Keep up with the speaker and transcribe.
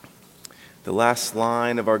The last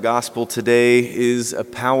line of our gospel today is a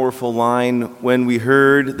powerful line when we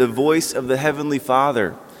heard the voice of the Heavenly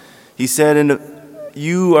Father. He said, "And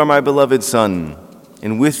you are my beloved Son,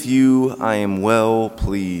 and with you I am well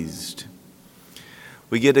pleased."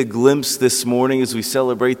 We get a glimpse this morning as we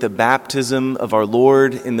celebrate the baptism of our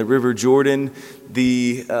Lord in the River Jordan,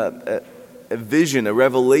 a vision, a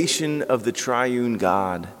revelation of the triune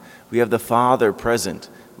God. We have the Father present.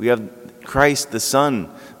 We have Christ the Son,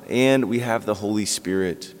 and we have the Holy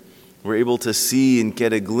Spirit. We're able to see and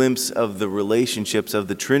get a glimpse of the relationships of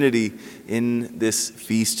the Trinity in this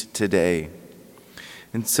feast today.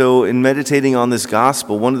 And so in meditating on this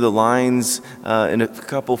gospel, one of the lines and a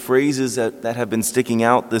couple phrases that have been sticking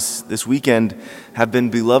out this weekend have been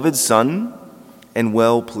beloved Son and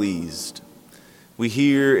well pleased. We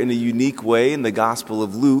hear in a unique way in the Gospel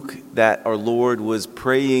of Luke that our Lord was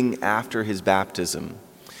praying after his baptism.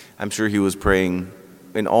 I'm sure he was praying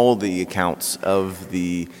in all the accounts of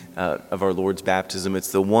our Lord's baptism.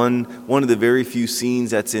 It's the one of the very few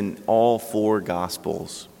scenes that's in all four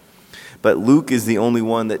Gospels. But Luke is the only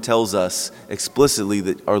one that tells us explicitly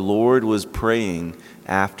that our Lord was praying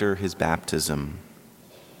after his baptism.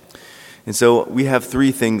 And so we have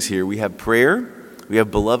three things here. We have prayer, we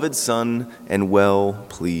have beloved Son, and well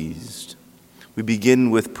pleased. We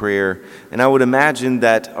begin with prayer, and I would imagine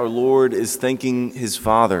that our Lord is thanking his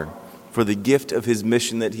Father for the gift of his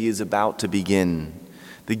mission that he is about to begin,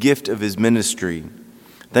 the gift of his ministry,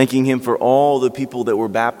 thanking him for all the people that were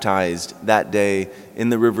baptized that day in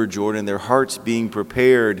the River Jordan, their hearts being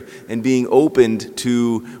prepared and being opened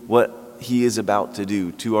to what he is about to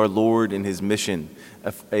do, to our Lord and his mission,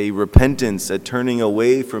 a repentance, a turning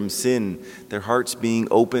away from sin, their hearts being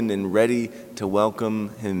opened and ready to welcome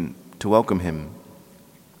him.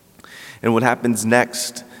 And what happens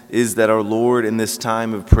next is that our Lord in this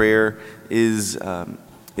time of prayer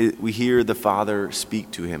we hear the Father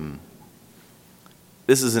speak to him.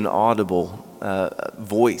 This is an audible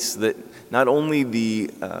voice that not only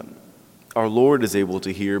our Lord is able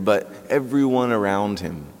to hear, but everyone around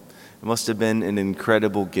him. It must have been an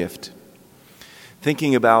incredible gift.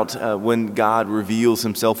 Thinking about when God reveals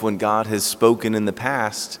himself, when God has spoken in the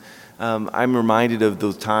past, I'm reminded of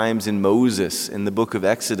those times in Moses, in the book of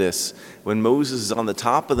Exodus, when Moses is on the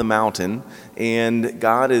top of the mountain and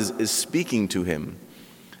God is speaking to him.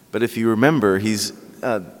 But if you remember,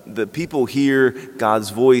 the people hear God's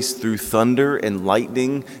voice through thunder and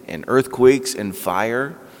lightning and earthquakes and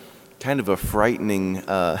fire, kind of a frightening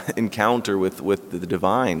encounter with the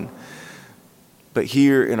divine. But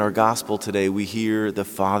here in our gospel today, we hear the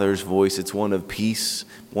Father's voice. It's one of peace,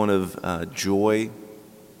 one of joy,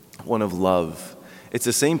 one of love. It's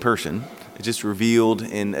the same person, it's just revealed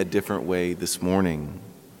in a different way this morning.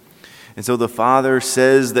 And so the Father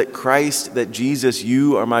says that Jesus,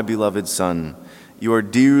 you are my beloved Son. You are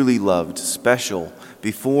dearly loved, special,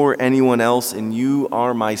 before anyone else, and you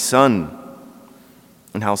are my Son.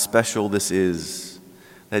 And how special this is,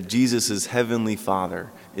 that Jesus' heavenly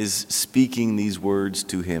Father is speaking these words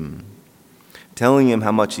to him, telling him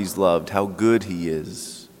how much he's loved, how good he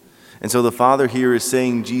is. And so the Father here is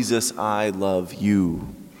saying, Jesus, I love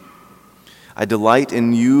you. I delight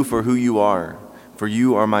in you for who you are, for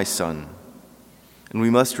you are my Son. And we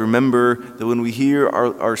must remember that when we hear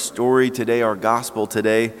our story today, our gospel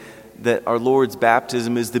today, that our Lord's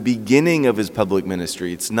baptism is the beginning of his public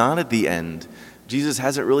ministry. It's not at the end. Jesus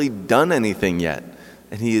hasn't really done anything yet,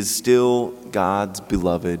 and he is still God's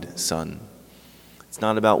beloved Son. It's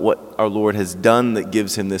not about what our Lord has done that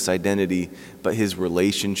gives him this identity, but his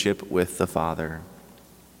relationship with the Father.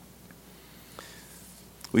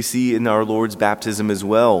 We see in our Lord's baptism as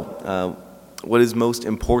well what is most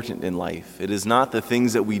important in life. It is not the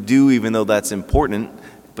things that we do, even though that's important,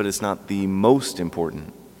 but it's not the most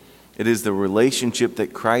important. It is the relationship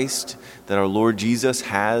that our Lord Jesus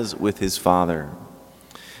has with his Father.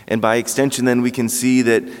 And by extension, then, we can see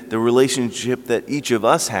that the relationship that each of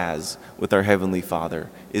us has with our Heavenly Father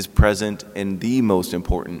is present and the most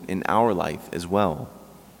important in our life as well.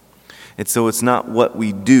 And so it's not what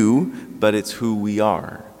we do, but it's who we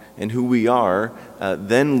are. And who we are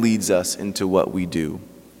then leads us into what we do,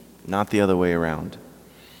 not the other way around.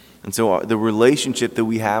 And so the relationship that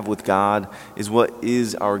we have with God is what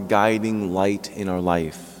is our guiding light in our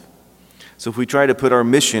life. So if we try to put our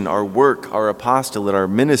mission, our work, our apostolate, our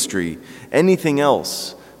ministry, anything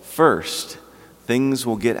else first, things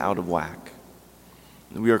will get out of whack.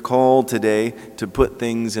 We are called today to put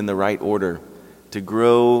things in the right order, to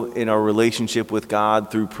grow in our relationship with God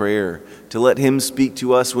through prayer, to let him speak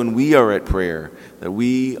to us when we are at prayer, that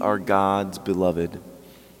we are God's beloved.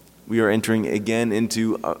 We are entering again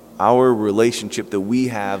into our relationship that we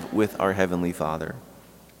have with our Heavenly Father.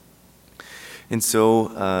 And so,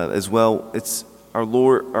 as well, it's our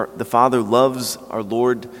Lord. The Father loves our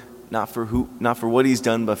Lord not for what He's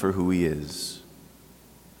done, but for who He is.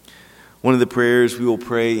 One of the prayers we will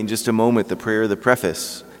pray in just a moment, the prayer of the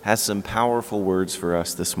preface, has some powerful words for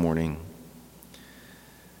us this morning.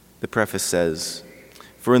 The preface says,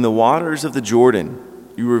 "For in the waters of the Jordan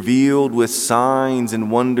you revealed with signs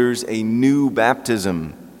and wonders a new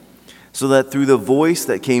baptism, so that through the voice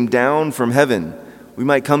that came down from heaven we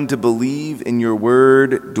might come to believe in your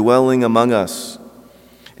word dwelling among us.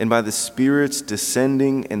 And by the Spirit's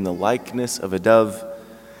descending in the likeness of a dove,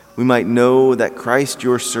 we might know that Christ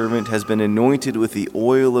your servant has been anointed with the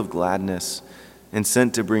oil of gladness and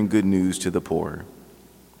sent to bring good news to the poor."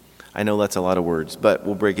 I know that's a lot of words, but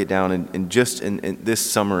we'll break it down in this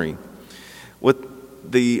summary. What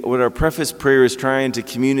our preface prayer is trying to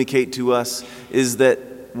communicate to us is that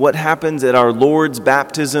what happens at our Lord's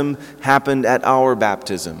baptism happened at our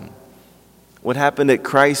baptism. What happened at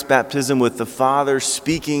Christ's baptism with the Father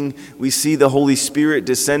speaking, we see the Holy Spirit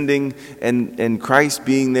descending and Christ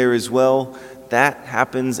being there as well. That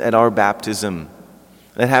happens at our baptism.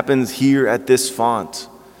 That happens here at this font.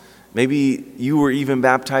 Maybe you were even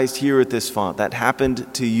baptized here at this font. That happened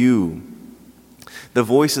to you. The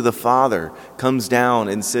voice of the Father comes down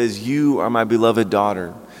and says, "You are my beloved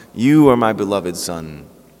daughter. You are my beloved son."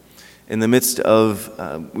 In the midst of,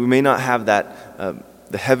 we may not have that,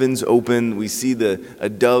 the heavens open, we see a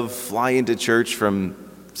dove fly into church from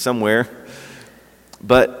somewhere,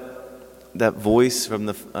 but that voice from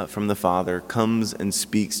the Father comes and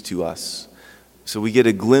speaks to us. So we get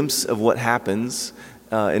a glimpse of what happens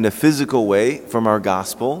in a physical way from our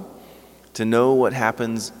gospel, to know what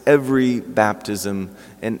happens every baptism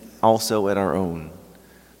and also at our own.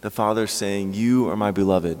 The Father saying, "You are my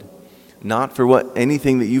beloved," not for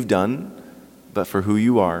anything that you've done, but for who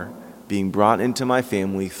you are, being brought into my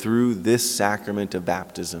family through this sacrament of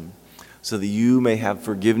baptism, so that you may have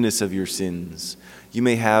forgiveness of your sins. You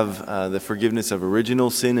may have the forgiveness of original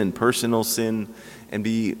sin and personal sin, and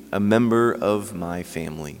be a member of my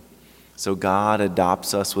family. So God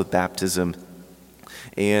adopts us with baptism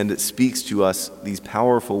and speaks to us these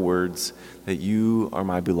powerful words that you are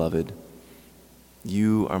my beloved.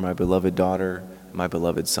 You are my beloved daughter, my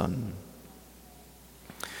beloved son.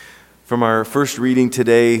 From our first reading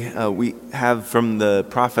today, we have from the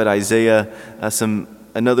prophet Isaiah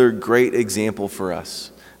another great example for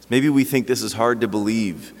us. Maybe we think this is hard to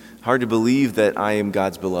believe that I am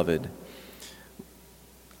God's beloved.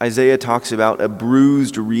 Isaiah talks about a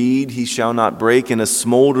bruised reed he shall not break, and a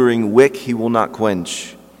smoldering wick he will not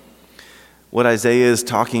quench. What Isaiah is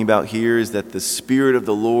talking about here is that the Spirit of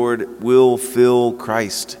the Lord will fill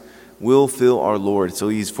Christ, will fill our Lord. So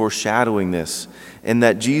he's foreshadowing this. And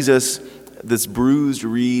that Jesus, this bruised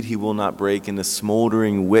reed he will not break, and the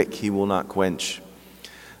smoldering wick he will not quench.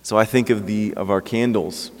 So I think of our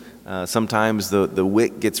candles. Sometimes the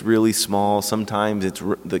wick gets really small. Sometimes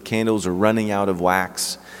the candles are running out of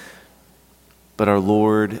wax. But our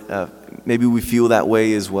Lord, maybe we feel that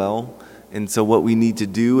way as well. And so what we need to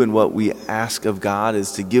do and what we ask of God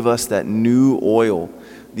is to give us that new oil.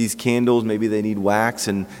 These candles, maybe they need wax,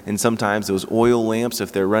 and sometimes those oil lamps,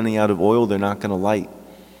 if they're running out of oil, they're not going to light.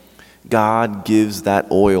 God gives that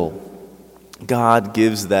oil. God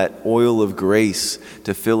gives that oil of grace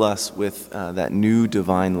to fill us with that new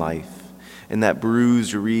divine life. And that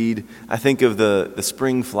bruised reed, I think of the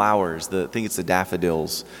spring flowers, I think it's the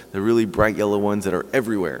daffodils, the really bright yellow ones that are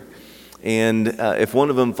everywhere. And if one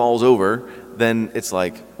of them falls over, then it's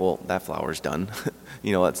like, well, that flower's done.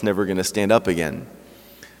 It's never going to stand up again.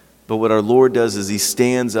 But what our Lord does is he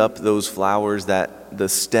stands up those flowers that the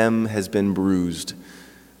stem has been bruised,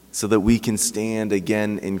 so that we can stand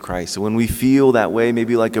again in Christ. So when we feel that way,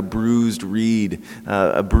 maybe like a bruised reed,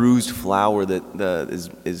 a bruised flower that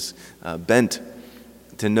is bent,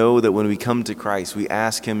 to know that when we come to Christ, we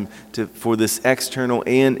ask him for this external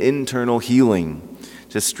and internal healing,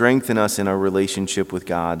 to strengthen us in our relationship with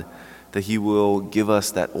God, that he will give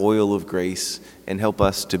us that oil of grace and help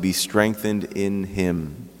us to be strengthened in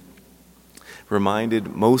him.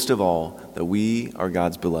 Reminded most of all that we are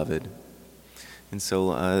God's beloved. And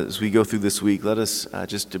so as we go through this week, let us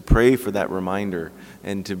just to pray for that reminder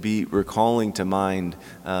and to be recalling to mind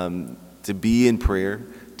to be in prayer,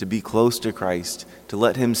 to be close to Christ, to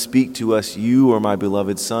let him speak to us. You are my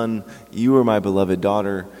beloved son, you are my beloved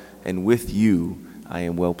daughter, and with you I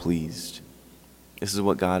am well pleased. This is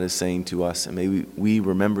what God is saying to us, and may we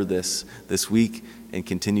remember this week and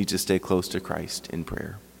continue to stay close to Christ in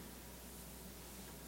prayer.